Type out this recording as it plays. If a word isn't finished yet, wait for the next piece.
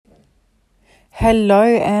Hello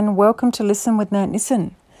and welcome to Listen with Nat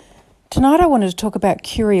Nissen. Tonight I wanted to talk about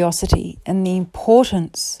curiosity and the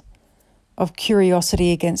importance of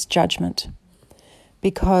curiosity against judgment,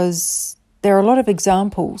 because there are a lot of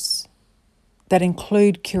examples that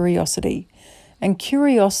include curiosity, and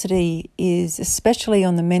curiosity is especially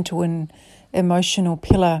on the mental and emotional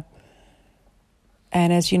pillar.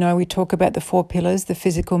 And as you know, we talk about the 4 pillars: the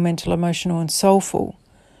physical, mental, emotional and soulful.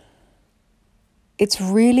 It's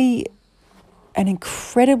really an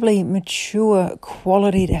incredibly mature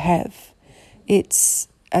quality to have. It's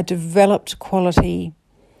a developed quality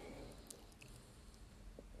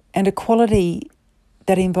and a quality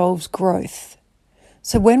that involves growth.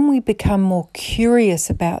 So when we become more curious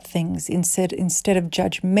about things instead of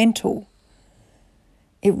judgmental,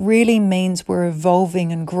 it really means we're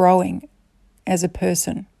evolving and growing as a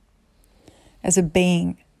person, as a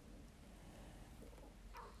being.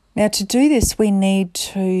 Now, to do this, we need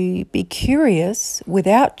to be curious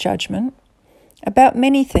without judgment about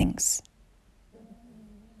many things.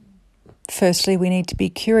 Firstly, we need to be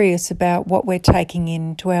curious about what we're taking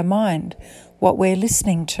into our mind, what we're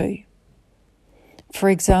listening to. For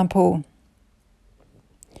example,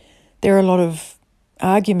 there are a lot of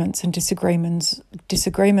arguments and disagreements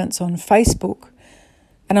on Facebook,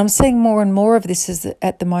 and I'm seeing more and more of this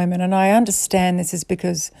at the moment, and I understand this is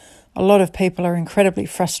because a lot of people are incredibly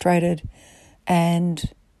frustrated,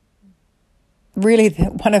 and really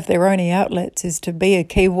one of their only outlets is to be a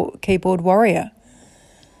keyboard warrior.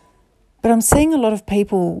 But I'm seeing a lot of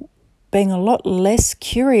people being a lot less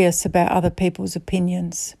curious about other people's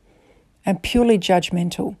opinions and purely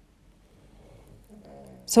judgmental.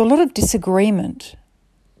 So a lot of disagreement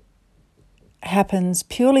happens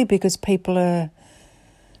purely because people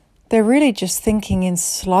they're really just thinking in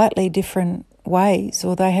slightly different ways,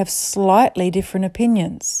 or they have slightly different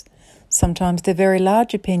opinions. Sometimes they're very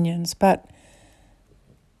large opinions, but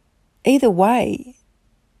either way,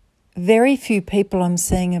 very few people I'm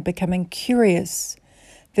seeing are becoming curious.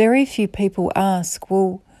 Very few people ask,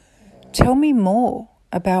 well, tell me more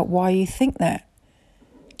about why you think that.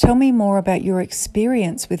 Tell me more about your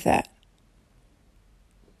experience with that.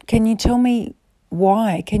 Can you tell me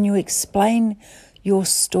why? Can you explain your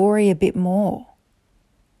story a bit more?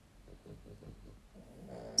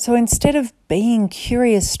 So instead of being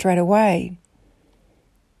curious straight away,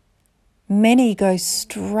 many go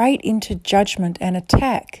straight into judgment and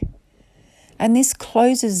attack. And this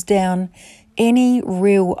closes down any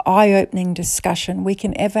real eye-opening discussion we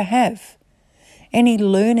can ever have, any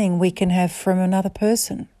learning we can have from another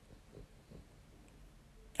person,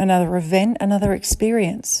 another event, another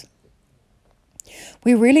experience.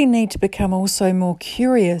 We really need to become also more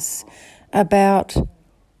curious about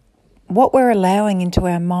what we're allowing into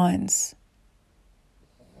our minds.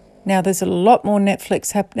 Now, there's a lot more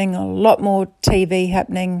Netflix happening, a lot more TV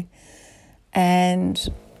happening,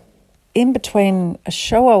 and in between a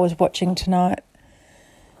show I was watching tonight,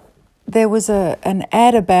 there was an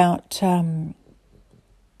ad about an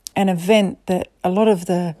event that a lot of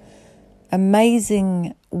the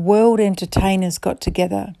amazing world entertainers got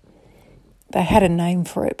together. They had a name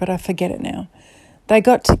for it, but I forget it now. They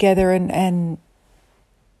got together and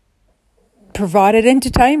provided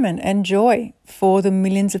entertainment and joy for the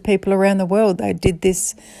millions of people around the world. They did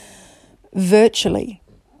this virtually,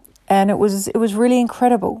 and it was really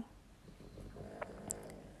incredible.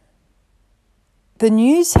 The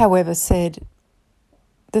news, however, said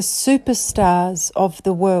the superstars of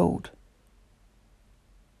the world.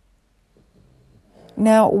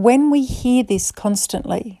 Now, when we hear this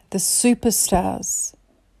constantly, the superstars,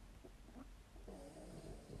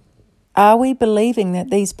 are we believing that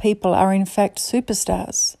these people are in fact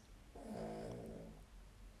superstars?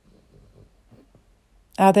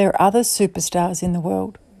 Are there other superstars in the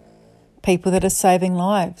world? People that are saving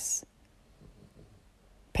lives?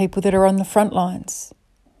 People that are on the front lines?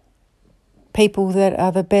 People that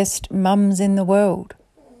are the best mums in the world?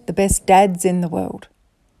 The best dads in the world?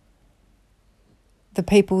 The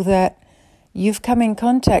people that you've come in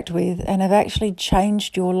contact with and have actually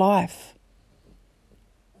changed your life?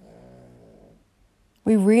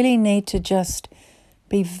 We really need to just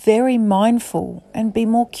be very mindful and be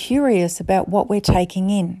more curious about what we're taking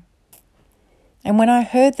in. And when I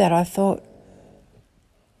heard that, I thought,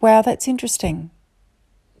 wow, that's interesting.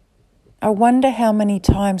 I wonder how many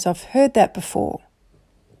times I've heard that before.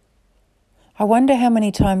 I wonder how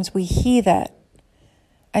many times we hear that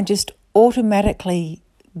and just automatically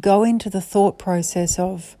go into the thought process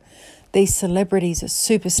of these celebrities are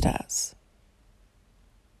superstars.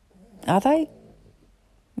 Are they?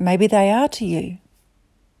 Maybe they are to you.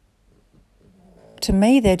 To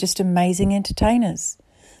me, they're just amazing entertainers.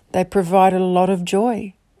 They provide a lot of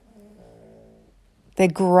joy. They're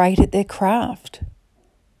great at their craft.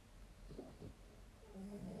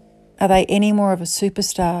 Are they any more of a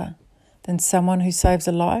superstar than someone who saves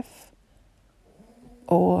a life?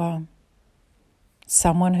 Or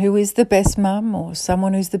someone who is the best mum, or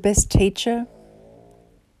someone who's the best teacher?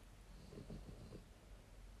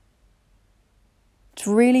 It's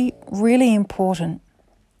really, really important,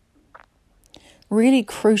 really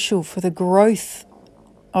crucial for the growth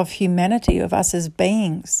of humanity, of us as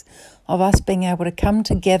beings, of us being able to come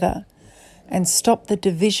together and stop the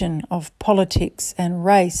division of politics and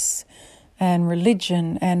race and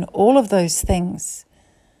religion and all of those things.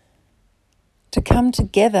 To come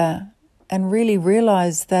together and really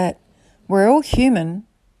realize that we're all human,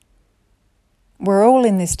 we're all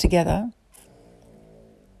in this together.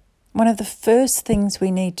 One of the first things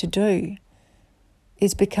we need to do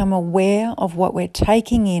is become aware of what we're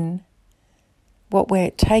taking in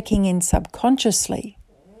subconsciously,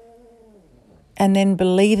 and then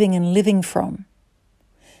believing and living from.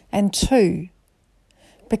 And 2,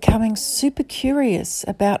 becoming super curious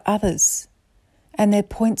about others and their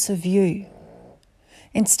points of view.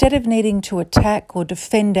 Instead of needing to attack or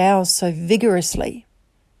defend ours so vigorously,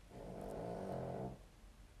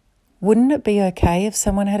 wouldn't it be okay if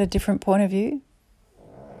someone had a different point of view?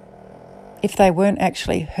 If they weren't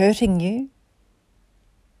actually hurting you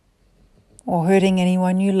or hurting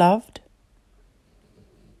anyone you loved?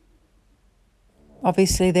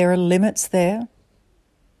 Obviously, there are limits there.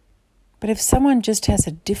 But if someone just has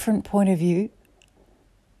a different point of view,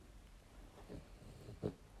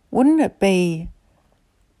 wouldn't it be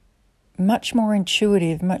much more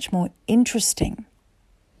intuitive, much more interesting,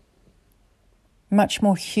 much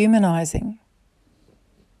more humanizing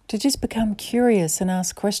to just become curious and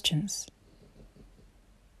ask questions?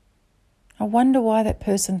 I wonder why that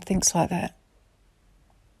person thinks like that.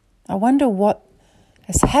 I wonder what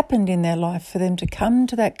has happened in their life for them to come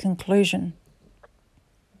to that conclusion.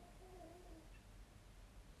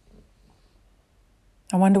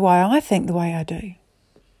 I wonder why I think the way I do.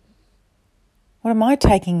 What am I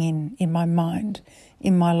taking in my mind,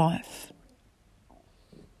 in my life?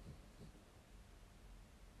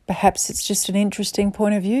 Perhaps it's just an interesting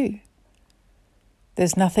point of view.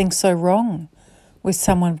 There's nothing so wrong with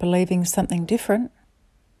someone believing something different.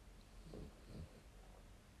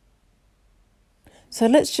 So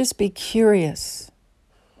let's just be curious,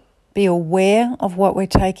 be aware of what we're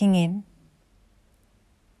taking in,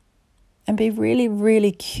 and be really,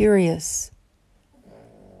 really curious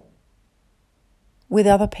with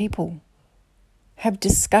other people. Have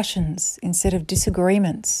discussions instead of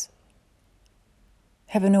disagreements.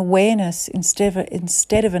 Have an awareness instead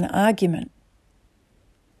of an argument,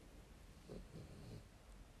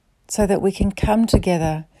 so that we can come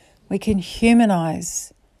together, we can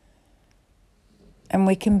humanize, and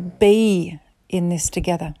we can be in this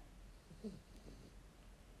together.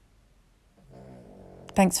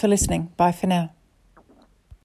 Thanks for listening. Bye for now.